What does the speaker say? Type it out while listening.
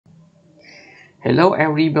Hello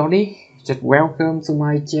everybody, just welcome to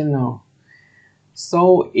my channel.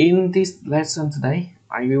 So in this lesson today,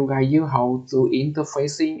 I will guide you how to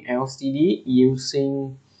interfacing LCD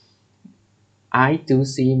using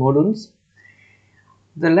I2C modules.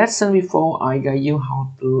 The lesson before I guide you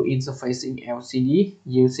how to interfacing LCD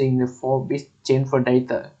using the 4-bit chamfer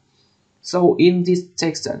data. So in this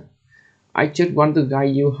section, I just want to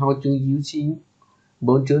guide you how to using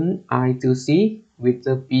module I2C with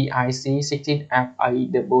the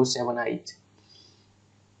PIC16F877A.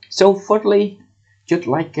 So firstly, just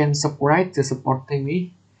like and subscribe to supporting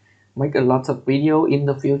me, make a lot of video in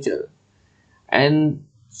the future, and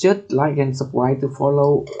just like and subscribe to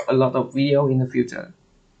follow a lot of video in the future.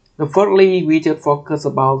 The firstly, we just focus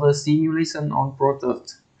about the simulation on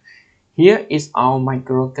Proteus. Here is our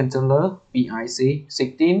microcontroller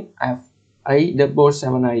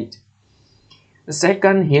PIC16F877A. The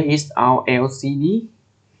second, here is our LCD,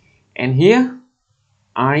 and here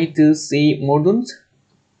I2C modules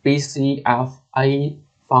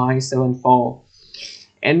PIC16F877A.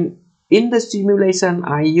 And in the simulation,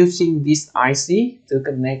 I using this IC to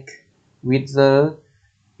connect with the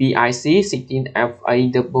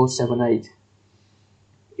PIC16F877A.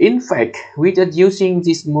 In fact, we just using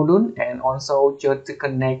this module and also just to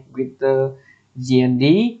connect with the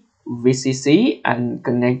GND, VCC, and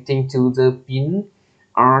connecting to the pin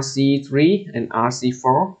RC3 and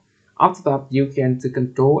RC4. After that, you can to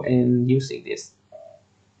control and using this.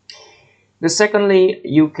 The secondly,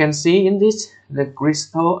 you can see in this, the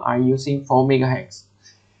crystal are using 4 MHz.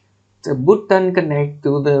 The button connect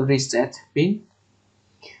to the reset pin.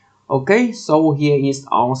 Okay, so here is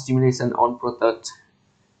our simulation on Proteus.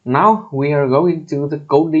 Now we are going to the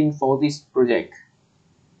coding for this project.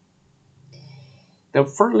 The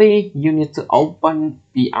firstly, you need to open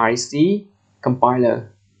PIC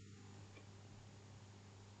compiler.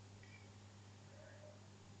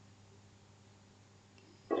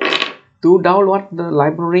 To download the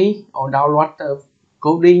library or download the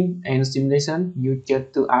coding and simulation, you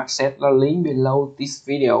just to access the link below this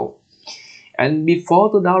video. And before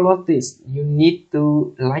to download this, you need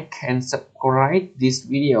to like and subscribe this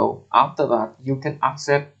video. After that, you can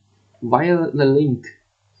access via the link.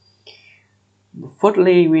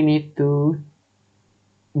 Firstly, we need to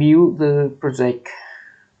build the project.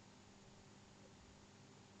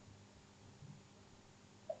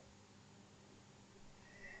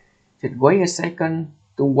 Just wait a second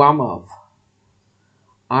to warm up.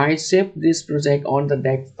 I save this project on the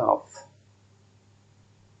desktop.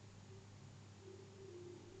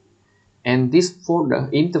 And this folder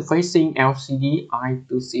interfacing LCD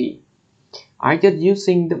I2C. I just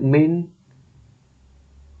using the main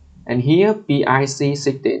and here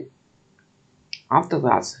PIC16. After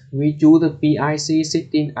that, we do the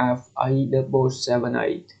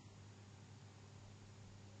PIC16F877A.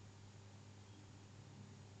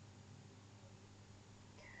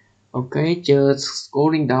 Okay, just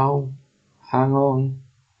scrolling down, hang on.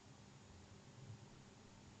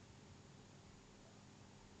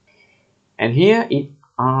 And here is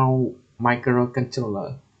our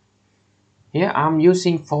microcontroller. Here I'm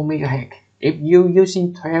using 4 MHz. If you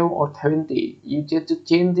using 12 or 20, you just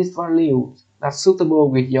change this value that's suitable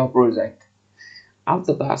with your project.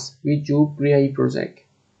 After that, we do create project.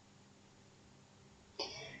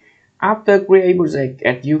 After create project,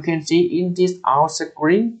 as you can see in this our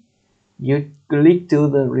screen, you click to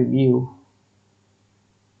the review.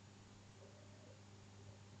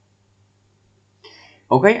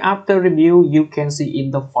 Okay, after review, you can see in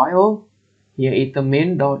the file, here is the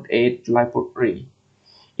main.h library.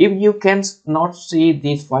 If you cannot see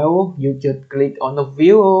this file, you just click on the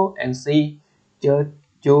viewer and see just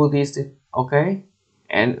do this, okay?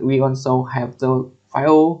 And we also have the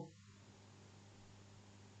file.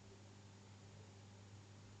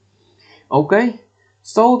 Okay,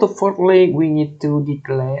 so the firstly we need to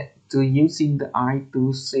declare to using the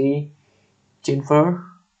I2C chamfer.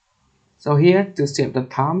 So here to save the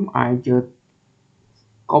time, I just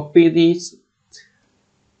copy this.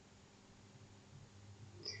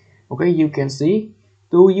 Okay, you can see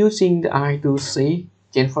to using the I2C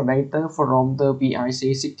chamfer data from the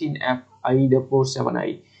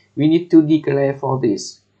PIC16F877A, we need to declare for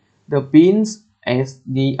this the pins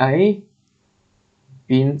SDA,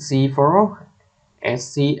 pin C4,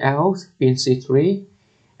 SCL, pin C3,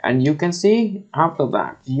 and you can see after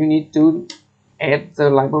that you need to add the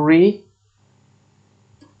library.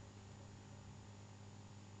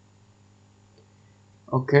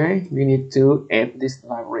 Okay, we need to add this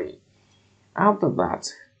library. After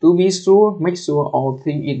that, to be sure, make sure all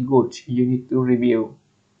things is good, you need to review.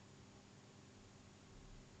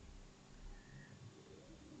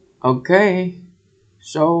 Okay,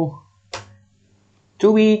 So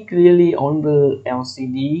to be clearly on the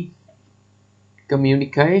LCD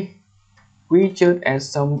communicate, we just add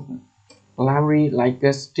some library like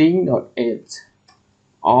a string.h,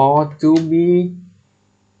 or to be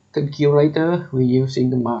calculator we using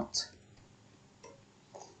the math.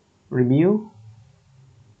 Review.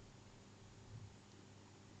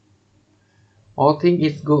 All thing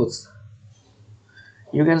is good.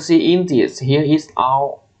 You can see in this, here is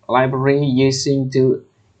our library using the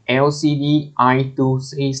LCD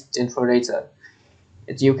I2C generator.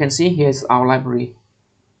 As you can see, here is our library.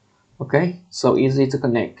 Okay, so easy to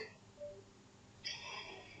connect.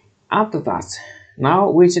 After that, now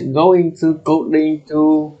we should go into coding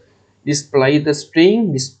to display the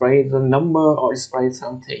string, display the number, or display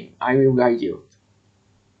something. I will guide you.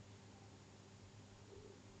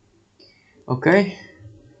 Okay,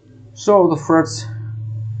 so the first,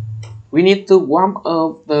 we need to warm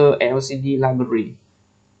up the LCD library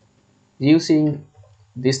using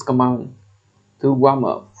this command to warm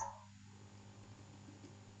up.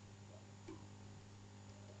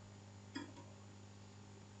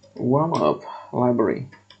 Warm up library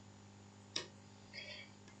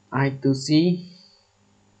I2C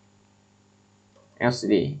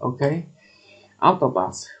LCD. Okay, after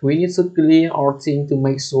that we need to clear our thing to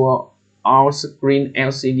make sure our screen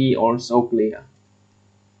LCD also clear.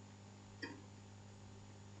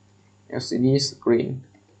 LCD screen.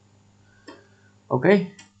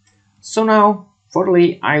 Okay, so now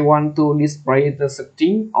firstly I want to display the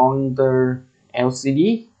setting on the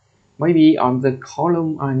LCD. Maybe on the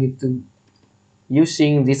column I need to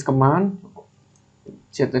using this command,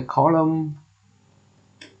 set the column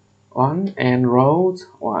 1 and row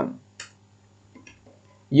 1.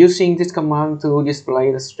 Using this command to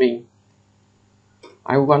display the string,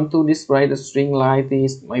 I want to display the string like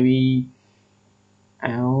this, maybe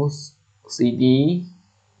LCD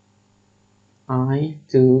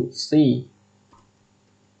I2C.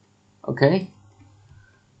 Okay,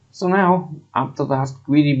 so now after that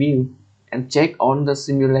we review and check on the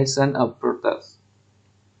simulation of Proteus.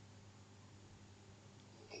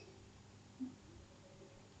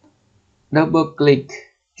 Double click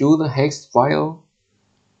to the hex file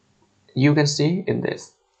you can see in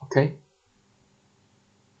this.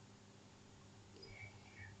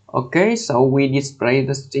 Okay, so we display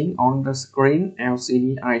the string on the screen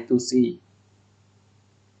LCD I2C.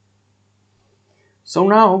 So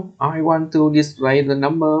now I want to display the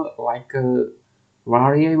number like a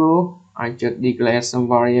variable. I just declare some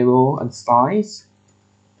variable and size.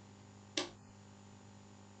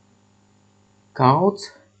 Count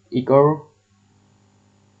equal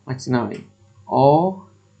max 9 or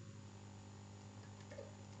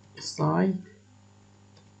size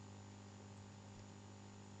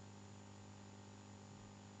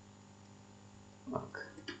mark.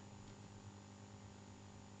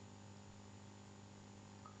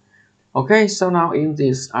 Okay, so now in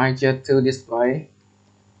this I just to display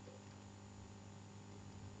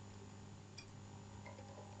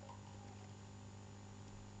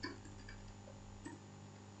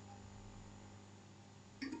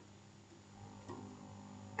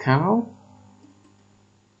count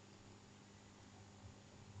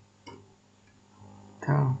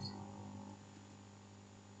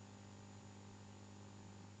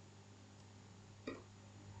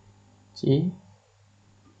G,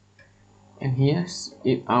 and here's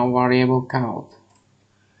it our variable count.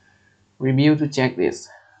 Review to check this.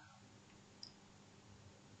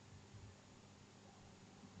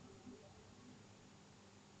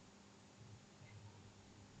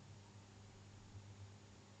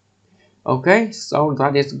 Okay, so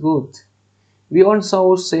that is good. We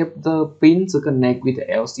also save the pin to connect with the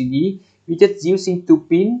LCD. We just using two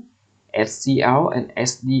pins, SCL and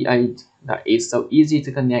SD8. That is so easy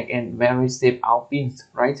to connect and very safe our pins,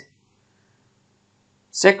 right?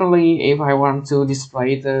 Secondly, if I want to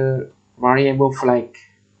display the variable flag,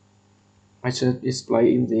 I should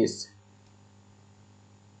display in this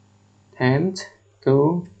 10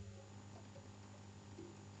 to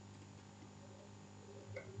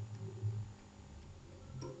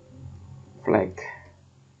flag.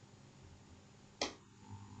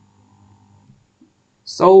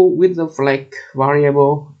 So with the flag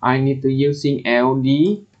variable, I need to using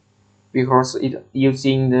LD because it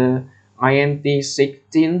using the int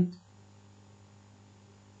 16.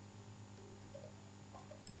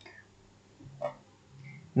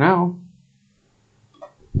 Now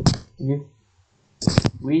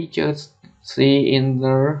we just see in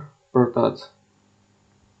the Proteus.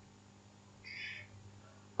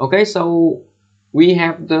 Okay, so we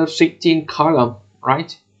have the 16 column,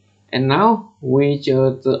 right? And now we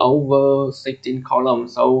just over 16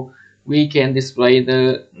 columns, so we can display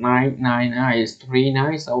the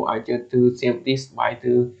 99939. So I just to save this by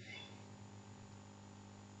the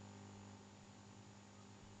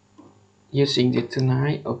using the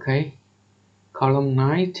tonight. Okay, column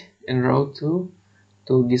 9 and row 2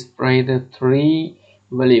 to display the 3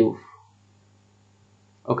 value.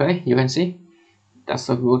 Okay, you can see that's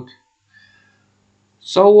so good.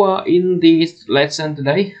 So in this lesson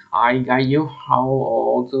today, I guide you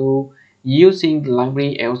how to using the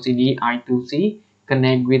library LCD I2C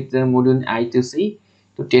connect with the module I2C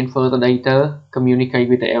to transfer the data, communicate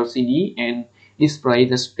with the LCD, and display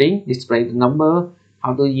the string, display the number.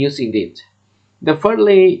 How to using it? The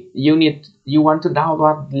firstly, you want to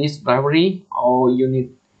download this library, or you need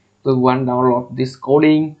to download this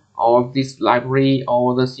coding or this library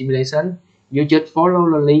or the simulation. You just follow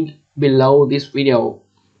the link below this video.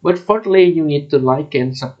 But firstly, you need to like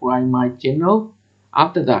and subscribe my channel.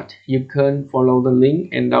 After that, you can follow the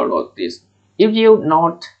link and download this. If you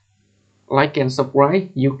not like and subscribe,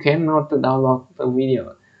 you cannot download the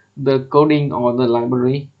video, the coding or the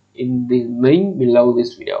library in the link below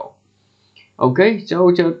this video. Okay,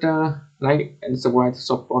 so just like and subscribe to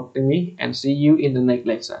support me, and see you in the next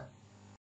lesson.